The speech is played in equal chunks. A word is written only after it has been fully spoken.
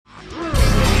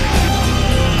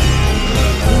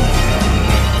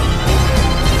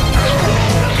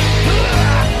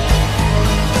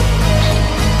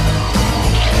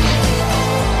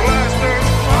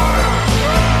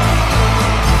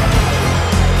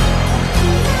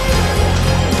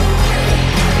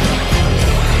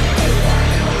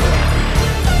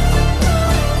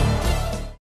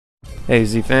Hey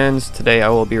Z fans, today I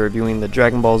will be reviewing the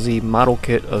Dragon Ball Z model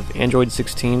kit of Android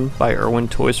 16 by Irwin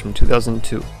Toys from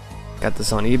 2002. Got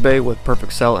this on eBay with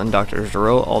Perfect Cell and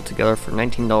dr.gero all together for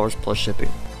 $19 plus shipping.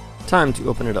 Time to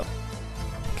open it up.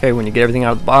 Okay, when you get everything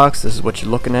out of the box, this is what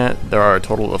you're looking at. There are a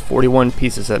total of 41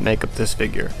 pieces that make up this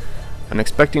figure. I'm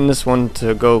expecting this one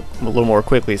to go a little more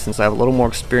quickly since I have a little more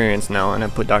experience now and I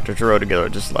put dr.gero together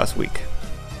just last week.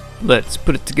 Let's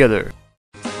put it together.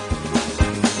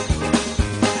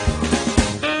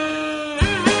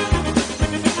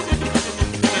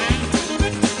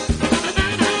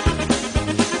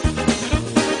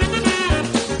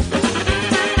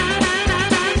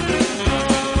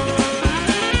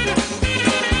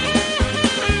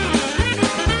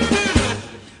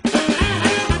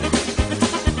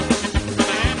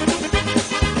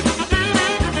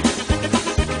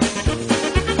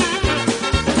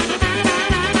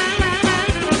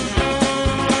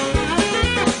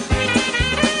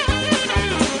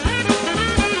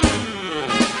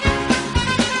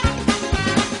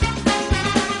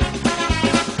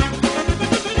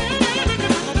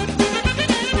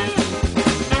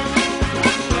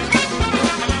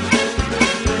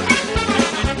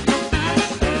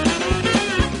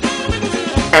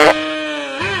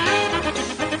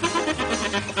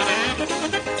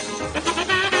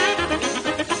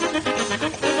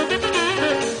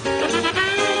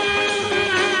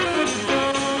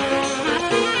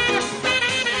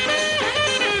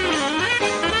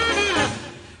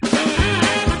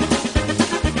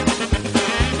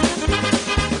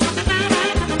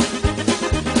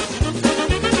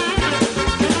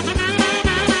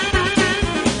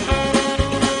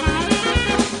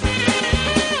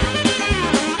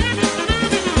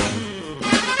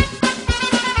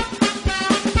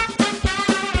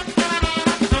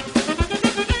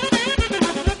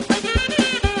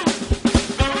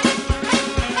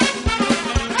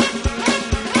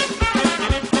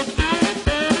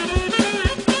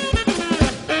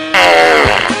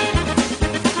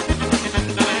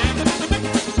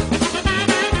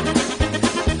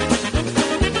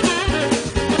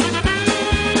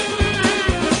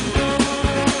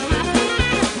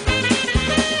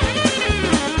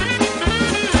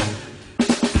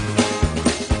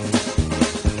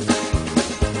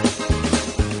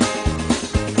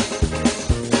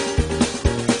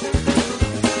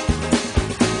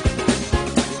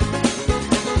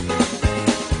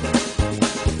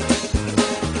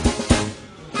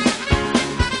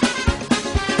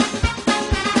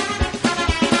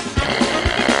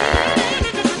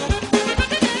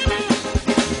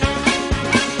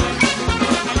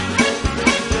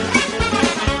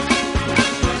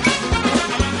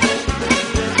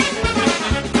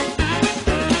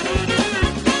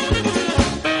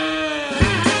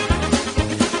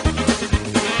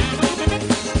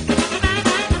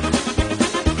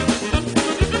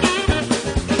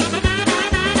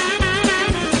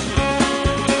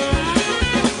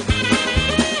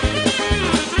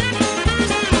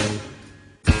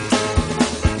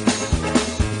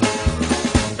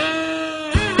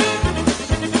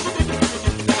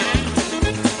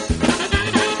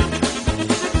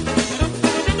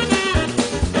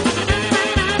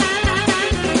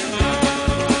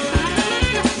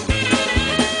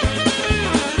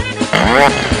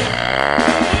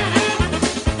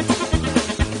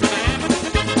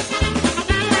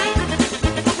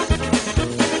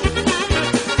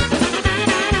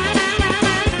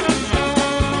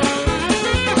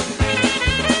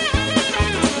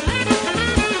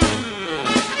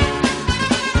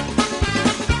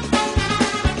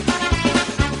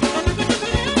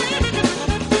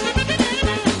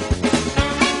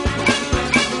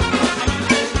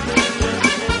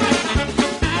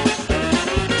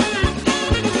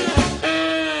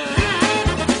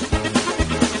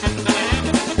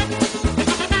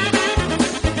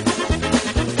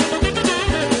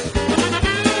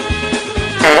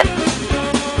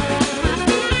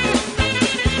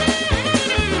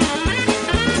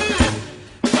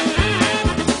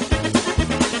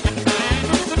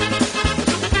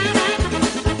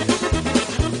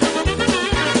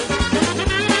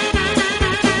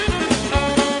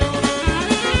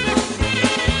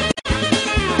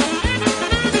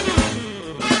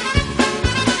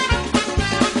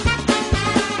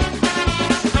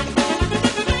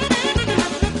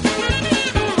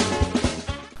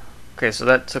 Okay, so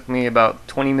that took me about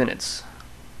 20 minutes.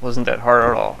 Wasn't that hard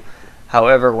at all.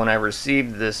 However, when I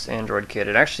received this Android kit,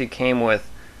 it actually came with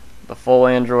the full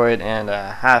Android and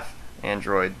a half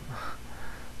Android.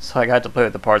 So I got to play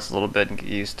with the parts a little bit and get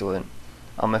used to it.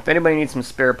 If anybody needs some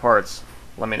spare parts,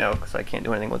 let me know, because I can't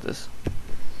do anything with this.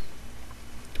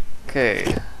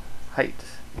 Okay, height.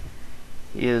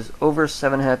 He is over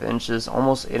 7.5 inches,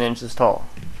 almost 8 inches tall,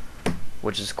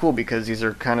 which is cool because these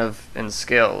are kind of in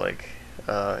scale. Like,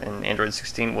 and Android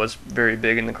 16 was very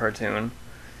big in the cartoon.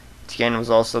 Tien was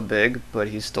also big, but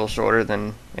he's still shorter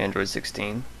than Android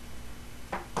 16.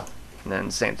 And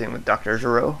then same thing with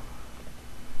dr.gero.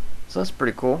 So that's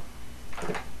pretty cool.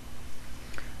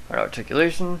 Alright,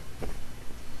 articulation.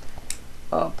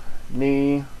 Up,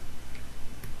 knee,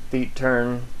 feet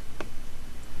turn.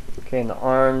 Okay, in the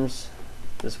arms,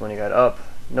 this one you got up,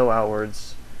 no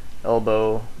outwards,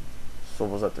 elbow,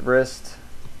 swivels at the wrist.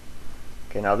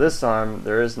 Okay, now this arm,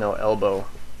 there is no elbow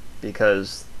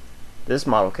because this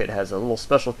model kit has a little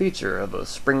special feature of a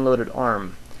spring-loaded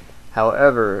arm.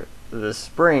 However, the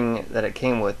spring that it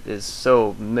came with is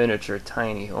so miniature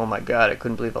tiny. Oh my god, I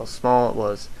couldn't believe how small it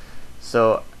was.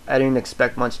 So I didn't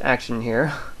expect much action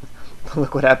here. But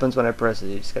look what happens when I press it.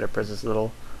 You just gotta press this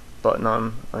little button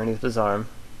on underneath his arm.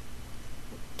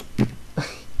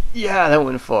 Yeah, that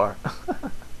went far.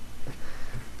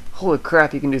 Holy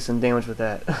crap, you can do some damage with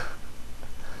that.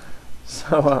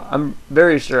 So I'm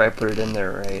very sure I put it in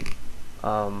there right.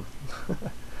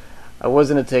 I was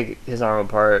going to take his arm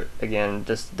apart again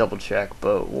just to double check,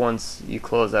 but once you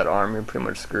close that arm you're pretty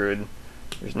much screwed.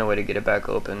 There's no way to get it back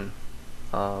open.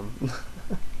 So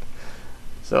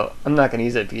I'm not going to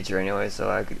use that feature anyway, so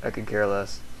I could care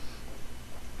less.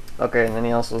 Okay, and then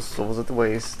he also swivels at the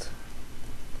waist,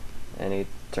 and he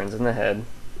turns in the head.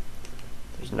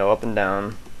 There's no up and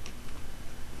down.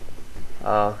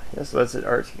 Yeah, so that's it.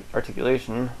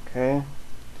 Articulation. Okay.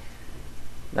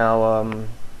 Now,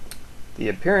 the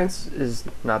appearance is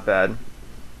not bad.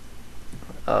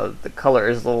 The color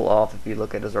is a little off if you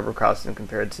look at his rubber costume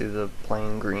compared to the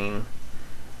plain green.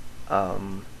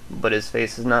 But his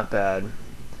face is not bad.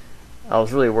 I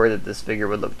was really worried that this figure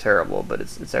would look terrible, but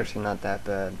it's actually not that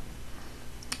bad.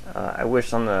 I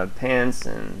wish on the pants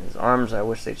and his arms, I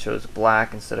wish they chose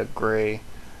black instead of gray.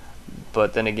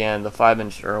 But then again, the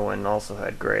 5-inch Irwin also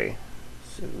had gray.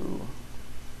 So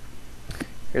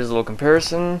here's a little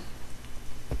comparison.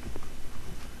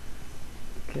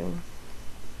 Okay.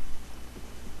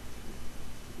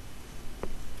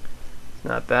 It's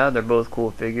not bad. They're both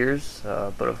cool figures.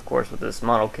 But of course, with this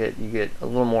model kit, you get a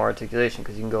little more articulation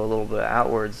because you can go a little bit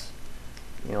outwards.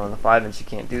 You know, on the 5-inch, you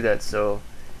can't do that. So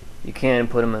you can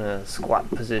put them in a squat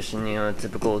position. You know, a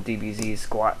typical DBZ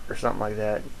squat or something like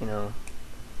that. You know.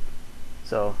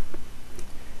 So,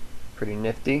 pretty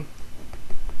nifty.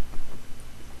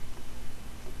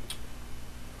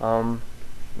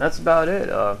 That's about it.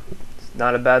 It's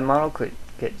not a bad model kit.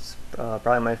 It's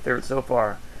probably my favorite so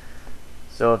far.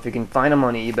 So if you can find him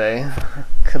on eBay,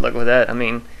 good luck with that. I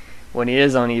mean, when he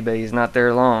is on eBay, he's not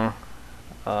there long,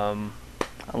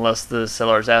 unless the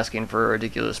seller is asking for a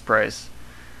ridiculous price.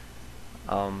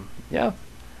 Yeah.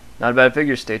 Not a bad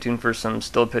figure. Stay tuned for some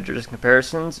still pictures and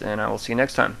comparisons, and I will see you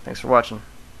next time. Thanks for watching.